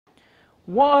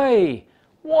Why?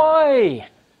 Why?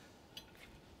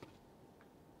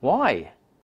 Why?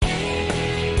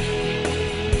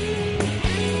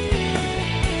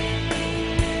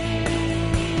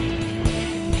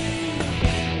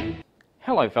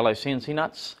 Hello fellow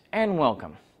CNCnutz and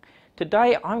welcome.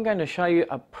 Today I'm going to show you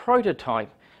a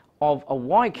prototype of a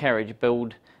Y carriage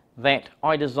build that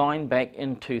I designed back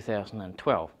in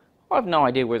 2012. I have no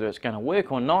idea whether it's going to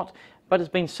work or not, but it's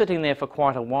been sitting there for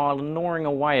quite a while and gnawing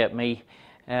away at me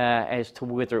as to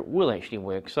whether it will actually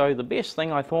work. So the best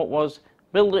thing I thought was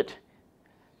build it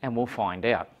and we'll find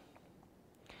out.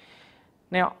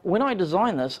 Now when I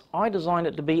designed this, I designed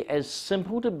it to be as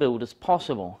simple to build as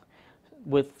possible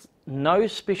with no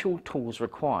special tools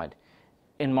required.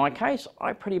 In my case,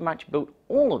 I pretty much built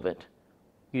all of it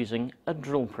using a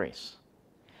drill press.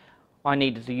 I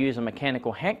needed to use a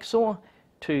mechanical hacksaw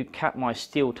to cut my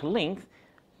steel to length,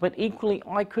 but equally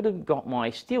I could have got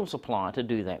my steel supplier to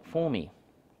do that for me.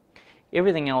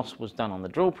 Everything else was done on the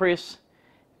drill press,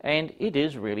 and it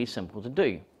is really simple to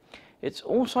do. It's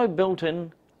also built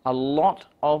in a lot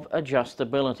of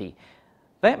adjustability.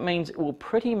 That means it will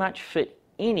pretty much fit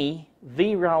any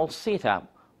V-rail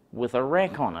setup with a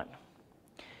rack on it.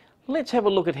 Let's have a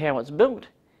look at how it's built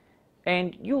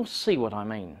and you'll see what I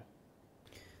mean.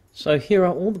 So here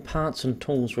are all the parts and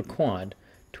tools required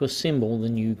to assemble the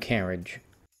new carriage.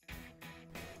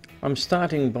 I'm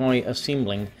starting by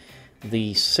assembling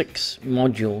the 6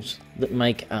 modules that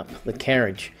make up the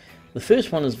carriage. The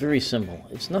first one is very simple.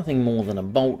 It's nothing more than a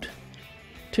bolt,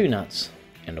 2 nuts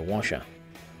and a washer.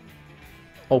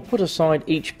 I'll put aside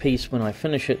each piece when I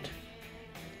finish it,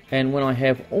 and when I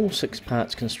have all 6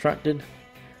 parts constructed,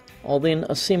 I'll then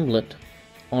assemble it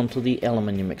onto the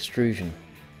aluminium extrusion.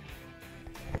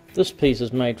 This piece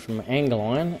is made from angle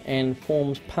iron and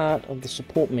forms part of the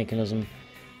support mechanism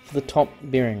for the top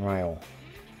bearing rail.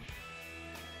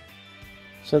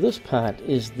 So this part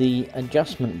is the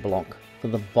adjustment block for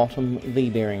the bottom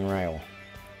V-bearing rail.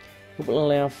 It will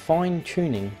allow fine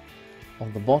tuning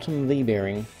of the bottom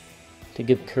V-bearing to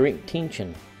give correct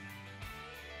tension.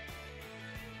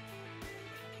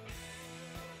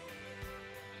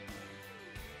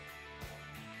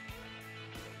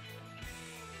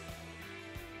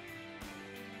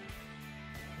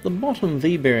 The bottom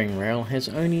V-bearing rail has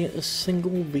only a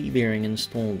single V-bearing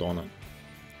installed on it.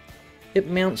 It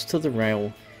mounts to the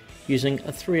rail using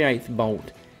a 3/8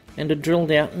 bolt and a drilled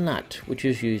out nut which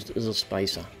is used as a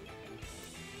spacer.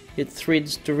 It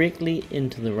threads directly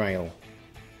into the rail.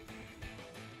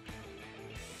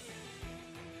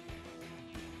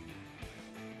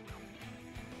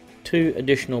 Two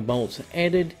additional bolts are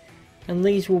added, and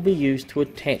these will be used to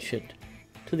attach it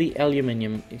to the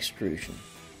aluminium extrusion.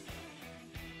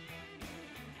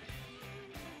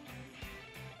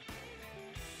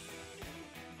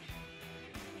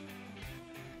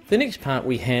 The next part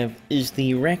we have is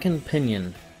the rack and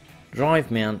pinion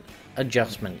drive mount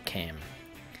adjustment cam.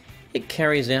 It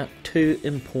carries out 2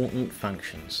 important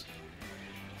functions.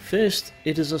 First,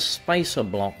 it is a spacer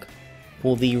block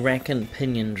for the rack and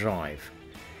pinion drive.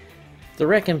 The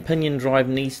rack and pinion drive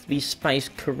needs to be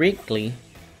spaced correctly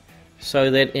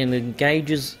so that it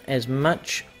engages as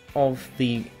much of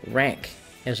the rack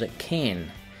as it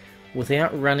can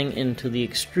without running into the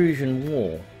extrusion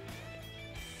wall.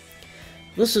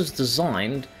 This is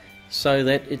designed so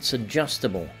that it's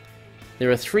adjustable.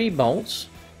 There are 3 bolts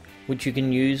which you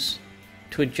can use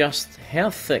to adjust how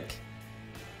thick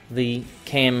the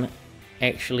cam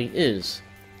actually is.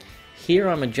 Here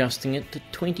I'm adjusting it to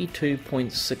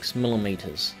 22.6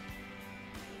 millimeters.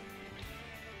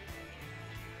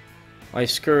 I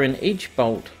screw in each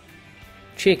bolt,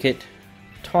 check it,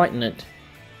 tighten it,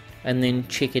 and then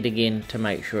check it again to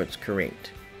make sure it's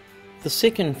correct. The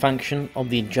second function of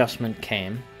the adjustment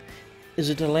cam is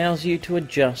it allows you to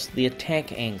adjust the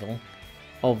attack angle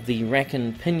of the rack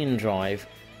and pinion drive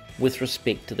with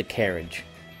respect to the carriage.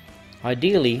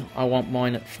 Ideally, I want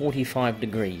mine at 45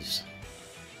 degrees.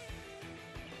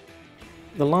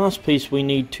 The last piece we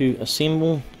need to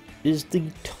assemble is the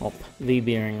top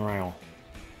V-bearing rail.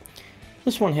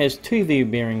 This one has 2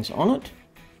 V-bearings on it.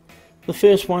 The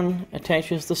first one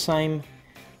attaches the same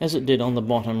as it did on the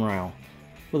bottom rail,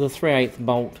 with a 3/8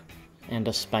 bolt and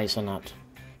a spacer nut.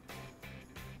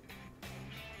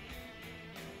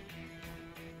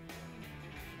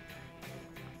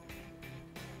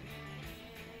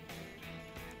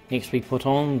 Next we put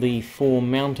on the 4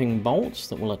 mounting bolts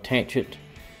that will attach it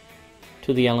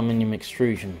to the aluminium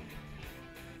extrusion.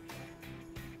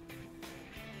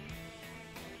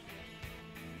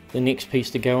 The next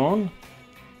piece to go on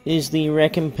is the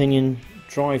rack and pinion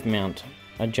drive mount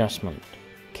adjustment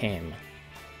cam.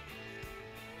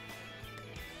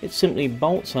 it simply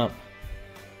bolts up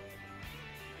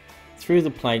through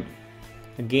the plate,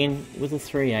 again with a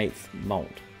 3/8 bolt.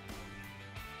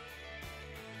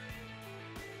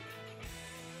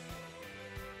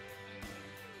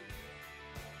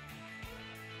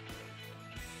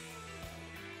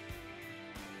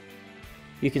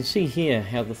 You can see here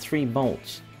how the 3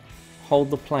 bolts hold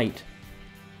the plate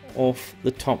off the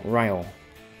top rail,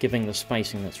 giving the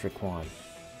spacing that's required.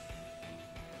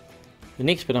 The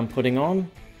next bit I'm putting on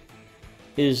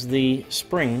is the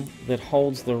spring that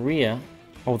holds the rear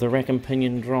of the rack and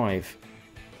pinion drive.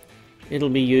 It'll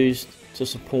be used to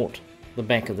support the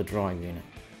back of the drive unit.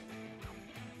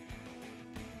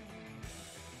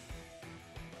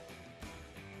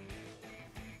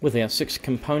 With our 6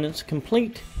 components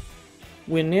complete,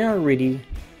 we're now ready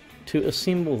to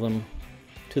assemble them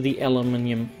to the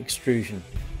aluminium extrusion.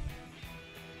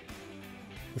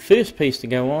 The first piece to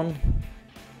go on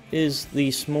is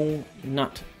the small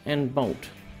nut and bolt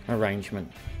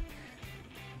arrangement.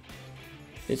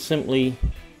 It simply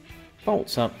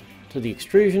bolts up to the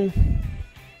extrusion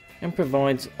and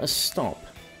provides a stop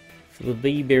for the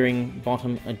V-bearing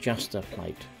bottom adjuster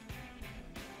plate.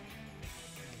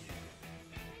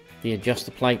 The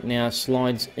adjuster plate now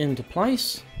slides into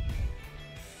place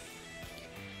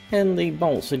and the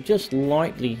bolts are just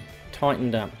lightly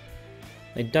tightened up.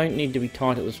 They don't need to be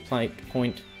tight at this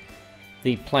point.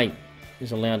 The plate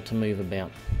is allowed to move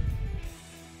about.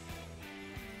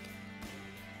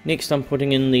 Next I'm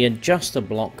putting in the adjuster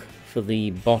block for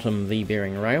the bottom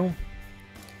V-bearing rail.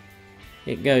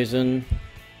 It goes in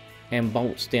and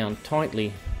bolts down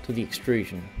tightly to the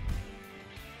extrusion.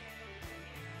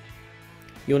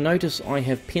 You'll notice I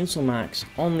have pencil marks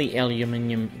on the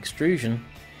aluminium extrusion,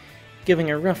 giving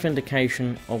a rough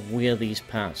indication of where these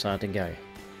parts are to go.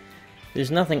 There's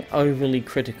nothing overly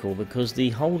critical because the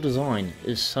whole design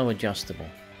is so adjustable.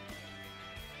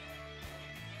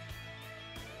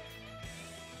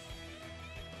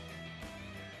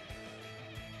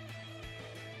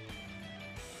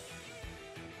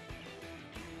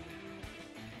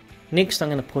 Next I'm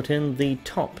going to put in the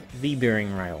top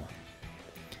V-bearing rail.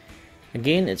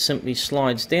 Again, it simply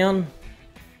slides down,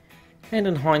 and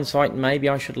in hindsight maybe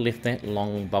I should have left that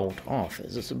long bolt off,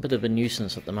 as it's a bit of a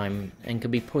nuisance at the moment and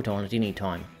can be put on at any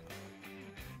time.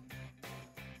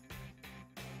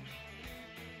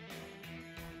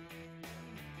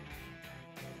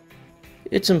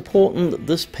 It's important that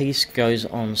this piece goes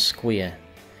on square.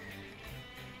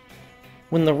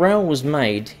 When the rail was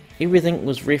made, everything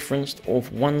was referenced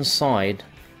off one side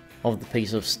of the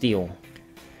piece of steel,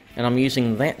 and I'm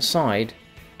using that side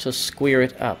to square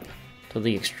it up to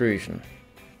the extrusion.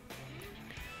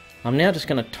 I'm now just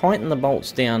going to tighten the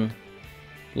bolts down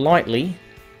lightly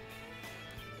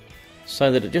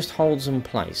so that it just holds in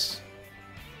place.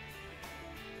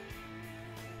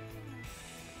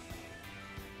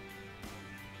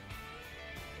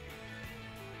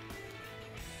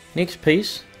 Next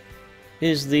piece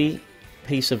is the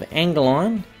piece of angle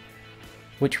iron,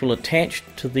 which will attach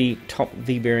to the top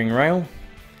V-bearing rail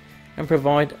and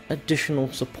provide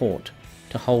additional support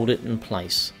to hold it in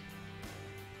place.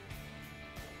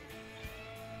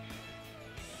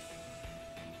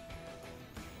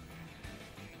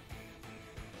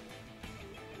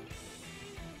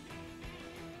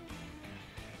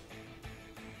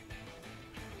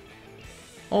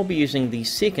 I'll be using the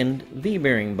second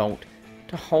V-bearing bolt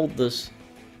to hold this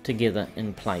together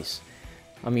in place.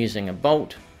 I'm using a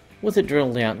bolt with a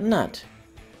drilled out nut.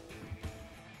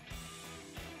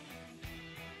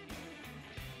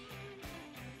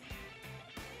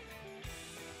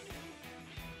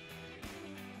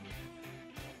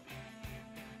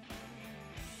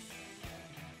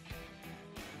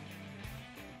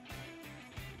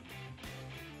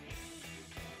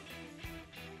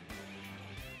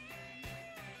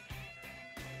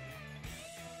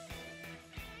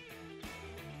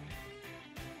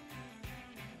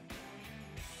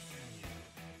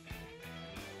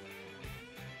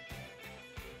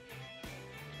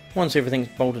 Once everything's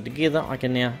bolted together, I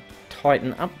can now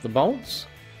tighten up the bolts,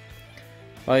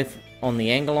 both on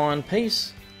the angle iron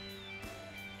piece,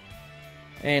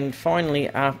 and finally,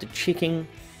 after checking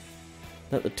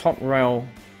that the top rail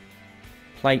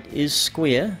plate is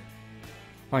square,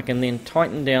 I can then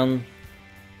tighten down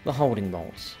the holding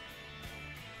bolts.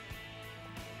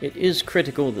 It is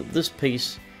critical that this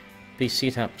piece be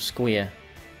set up square.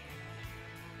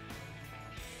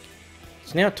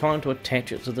 It's now time to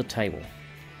attach it to the table.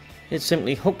 It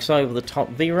simply hooks over the top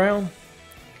V-rail,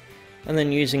 and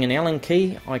then using an Allen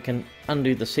key I can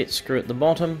undo the set screw at the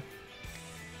bottom,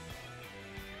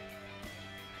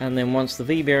 and then once the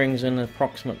V-bearing's in an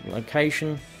approximate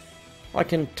location I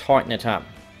can tighten it up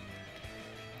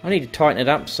I need to tighten it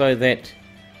up so that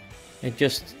it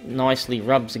just nicely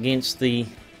rubs against the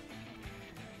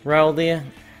rail there,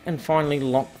 and finally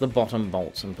lock the bottom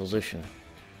bolts in position.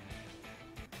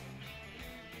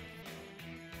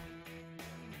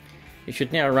 It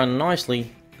should now run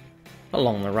nicely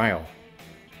along the rail.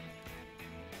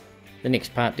 The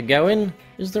next part to go in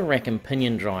is the rack and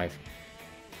pinion drive.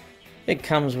 It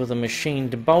comes with a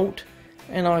machined bolt,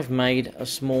 and I've made a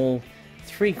small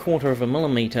 3/4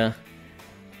 millimeter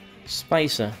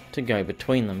spacer to go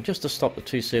between them, just to stop the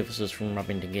two surfaces from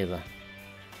rubbing together.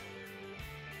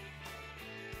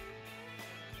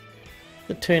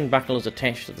 The turnbuckle is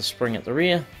attached to the spring at the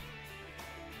rear,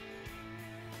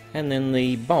 and then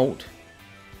the bolt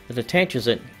that attaches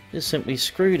it is simply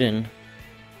screwed in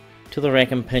to the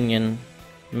rack and pinion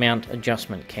mount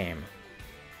adjustment cam.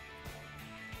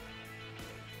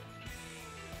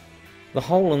 The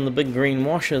hole in the big green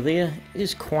washer there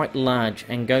is quite large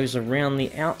and goes around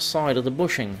the outside of the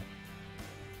bushing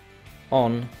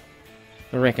on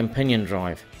the rack and pinion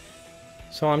drive.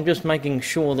 So I'm just making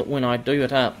sure that when I do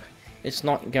it up, it's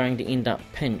not going to end up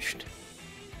pinched.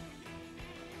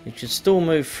 It should still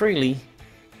move freely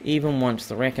even once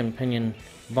the rack and pinion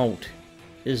bolt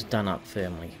is done up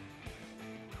firmly.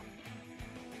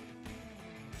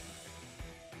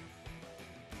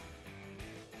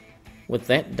 With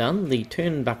that done, the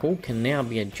turnbuckle can now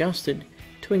be adjusted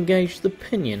to engage the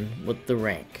pinion with the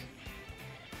rack.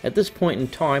 At this point in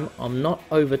time, I'm not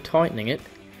over tightening it,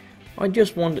 I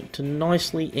just want it to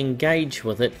nicely engage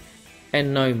with it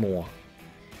and no more.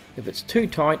 If it's too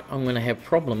tight, I'm going to have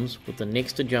problems with the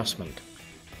next adjustment.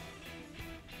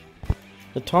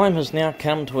 The time has now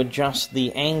come to adjust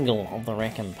the angle of the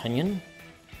rack and pinion.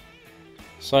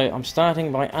 So I'm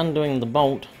starting by undoing the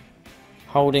bolt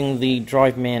holding the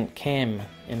drive mount cam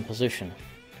in position.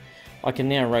 I can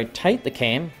now rotate the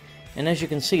cam, and as you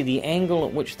can see, the angle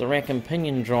at which the rack and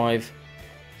pinion drive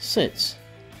sits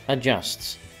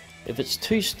adjusts. If it's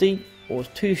too steep or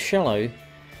too shallow,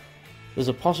 there's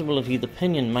a possibility the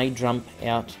pinion may jump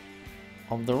out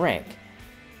of the rack.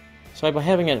 So by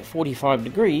having it at 45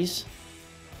 degrees,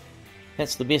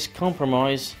 that's the best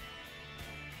compromise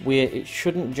where it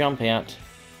shouldn't jump out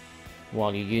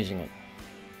while you're using it.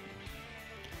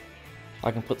 I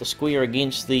can put the square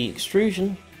against the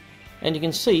extrusion and you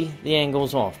can see the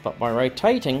angle's off, but by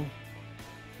rotating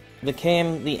the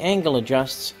cam, the angle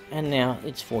adjusts and now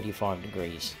it's 45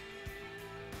 degrees.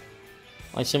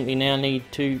 I simply now need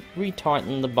to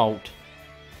retighten the bolt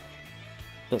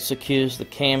that secures the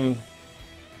cam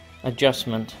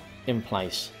adjustment in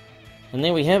place. And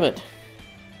there we have it.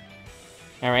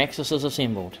 Our axis is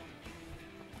assembled.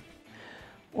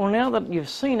 Well, now that you've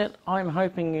seen it, I'm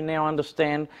hoping you now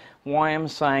understand why I'm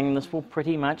saying this will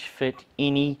pretty much fit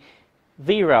any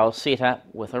V-rail setup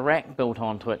with a rack built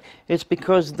onto it. It's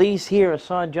because these here are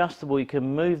so adjustable, you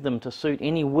can move them to suit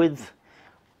any width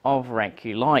of rack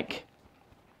you like.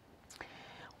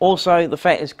 Also, the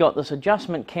fact it's got this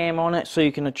adjustment cam on it, so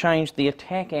you can change the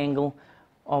attack angle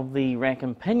of the rack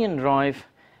and pinion drive,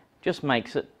 just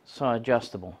makes it so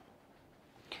adjustable.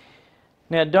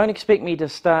 Now, don't expect me to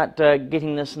start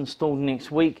getting this installed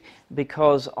next week,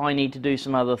 because I need to do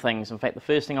some other things. In fact, the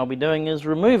first thing I'll be doing is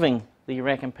removing the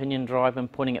rack and pinion drive and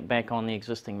putting it back on the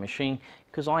existing machine,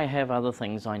 because I have other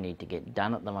things I need to get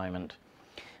done at the moment.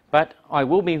 But I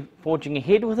will be forging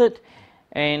ahead with it,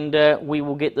 and we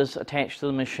will get this attached to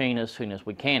the machine as soon as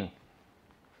we can.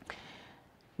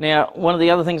 Now, one of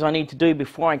the other things I need to do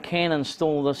before I can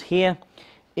install this here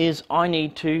is I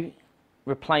need to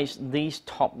replace these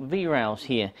top V-rails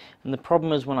here. And the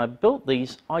problem is, when I built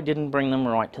these, I didn't bring them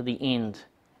right to the end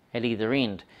at either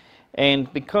end.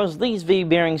 And because these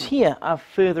V-bearings here are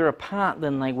further apart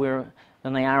than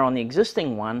they are on the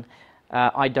existing one,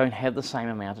 I don't have the same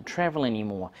amount of travel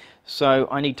anymore. So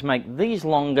I need to make these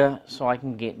longer so I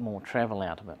can get more travel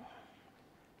out of it.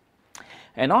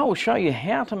 And I will show you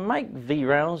how to make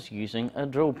V-rails using a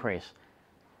drill press.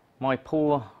 My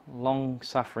poor,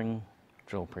 long-suffering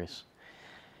drill press.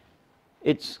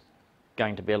 It's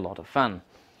going to be a lot of fun.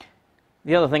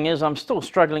 The other thing is, I'm still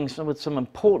struggling with some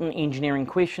important engineering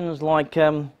questions like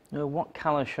what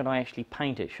colour should I actually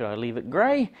paint it? Should I leave it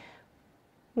grey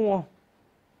or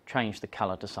change the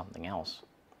colour to something else?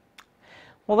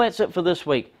 Well, that's it for this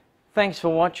week. Thanks for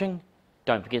watching.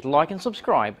 Don't forget to like and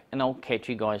subscribe, and I'll catch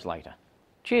you guys later.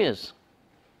 Cheers!